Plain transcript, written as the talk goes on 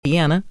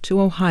Indiana to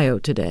Ohio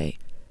today.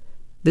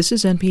 This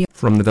is NPR.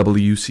 From the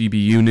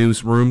WCBU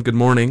Newsroom, good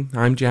morning.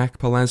 I'm Jack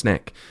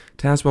Palesnik.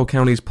 Tazewell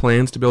County's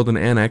plans to build an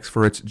annex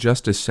for its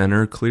Justice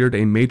Center cleared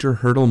a major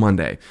hurdle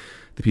Monday.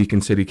 The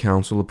Pekin City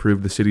Council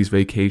approved the city's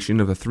vacation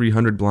of the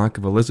 300 block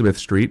of Elizabeth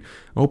Street,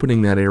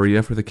 opening that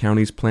area for the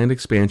county's planned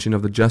expansion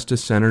of the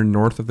Justice Center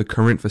north of the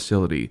current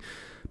facility.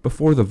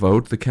 Before the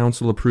vote, the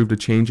council approved a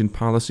change in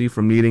policy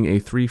from needing a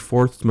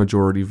 3/4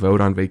 majority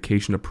vote on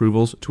vacation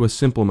approvals to a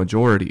simple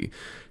majority.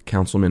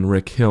 Councilman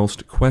Rick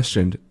Hilst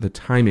questioned the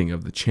timing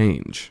of the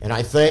change. And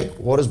I think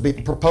what is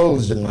being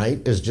proposed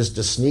tonight is just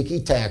a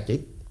sneaky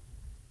tactic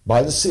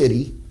by the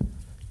city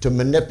to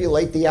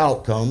manipulate the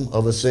outcome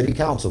of a city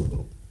council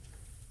vote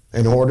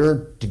in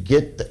order to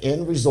get the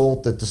end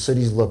result that the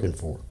city's looking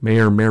for.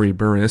 Mayor Mary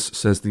Burris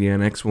says the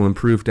annex will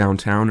improve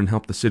downtown and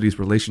help the city's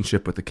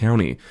relationship with the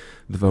county.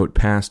 The vote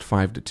passed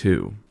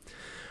 5-2.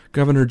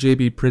 Governor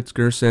J.B.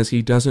 Pritzker says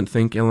he doesn't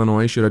think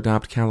Illinois should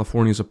adopt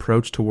California's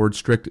approach toward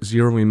strict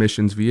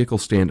zero-emissions vehicle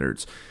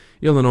standards.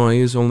 Illinois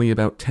is only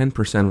about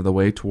 10% of the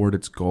way toward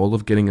its goal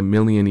of getting 1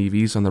 million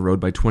EVs on the road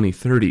by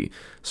 2030.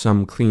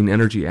 Some clean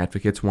energy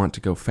advocates want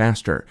to go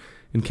faster.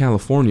 In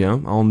California,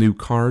 all new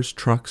cars,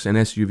 trucks, and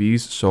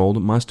SUVs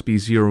sold must be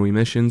zero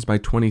emissions by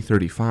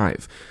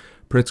 2035.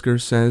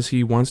 Pritzker says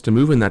he wants to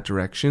move in that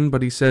direction,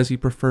 but he says he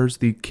prefers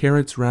the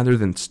carrots rather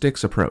than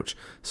sticks approach,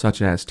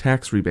 such as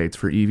tax rebates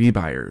for EV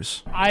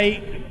buyers.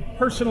 I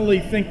personally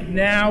think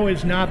now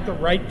is not the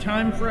right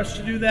time for us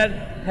to do that.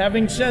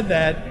 Having said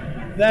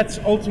that, that's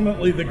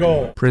ultimately the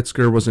goal.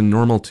 Pritzker was in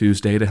Normal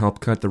Tuesday to help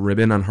cut the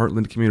ribbon on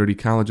Heartland Community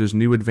College's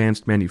new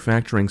Advanced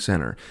Manufacturing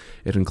Center.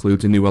 It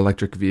includes a new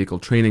electric vehicle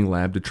training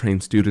lab to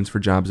train students for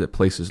jobs at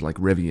places like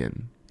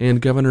Rivian. And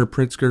Governor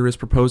Pritzker is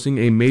proposing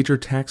a major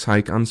tax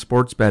hike on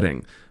sports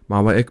betting.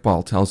 Mawa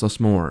Iqbal tells us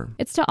more.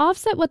 It's to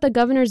offset what the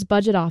governor's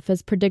budget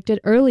office predicted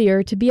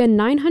earlier to be a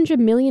 $900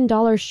 million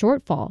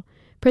shortfall.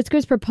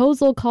 Pritzker's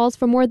proposal calls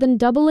for more than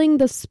doubling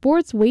the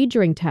sports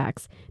wagering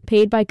tax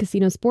paid by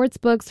casino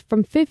sportsbooks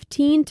from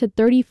 15% to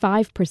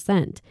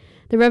 35%.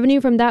 The revenue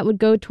from that would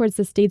go towards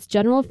the state's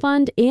general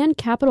fund and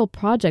capital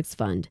projects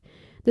fund.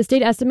 The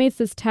state estimates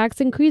this tax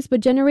increase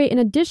would generate an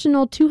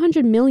additional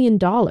 $200 million.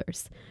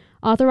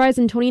 Authorized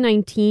in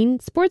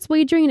 2019, sports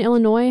wagering in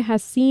Illinois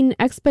has seen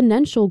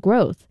exponential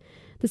growth.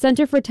 The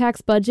Center for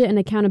Tax Budget and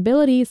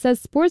Accountability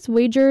says sports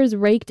wagers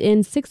raked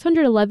in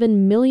 $611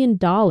 million in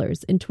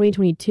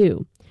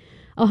 2022.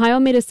 Ohio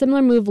made a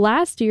similar move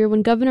last year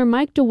when Governor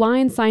Mike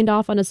DeWine signed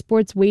off on a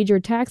sports wager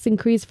tax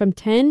increase from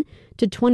 10 to 20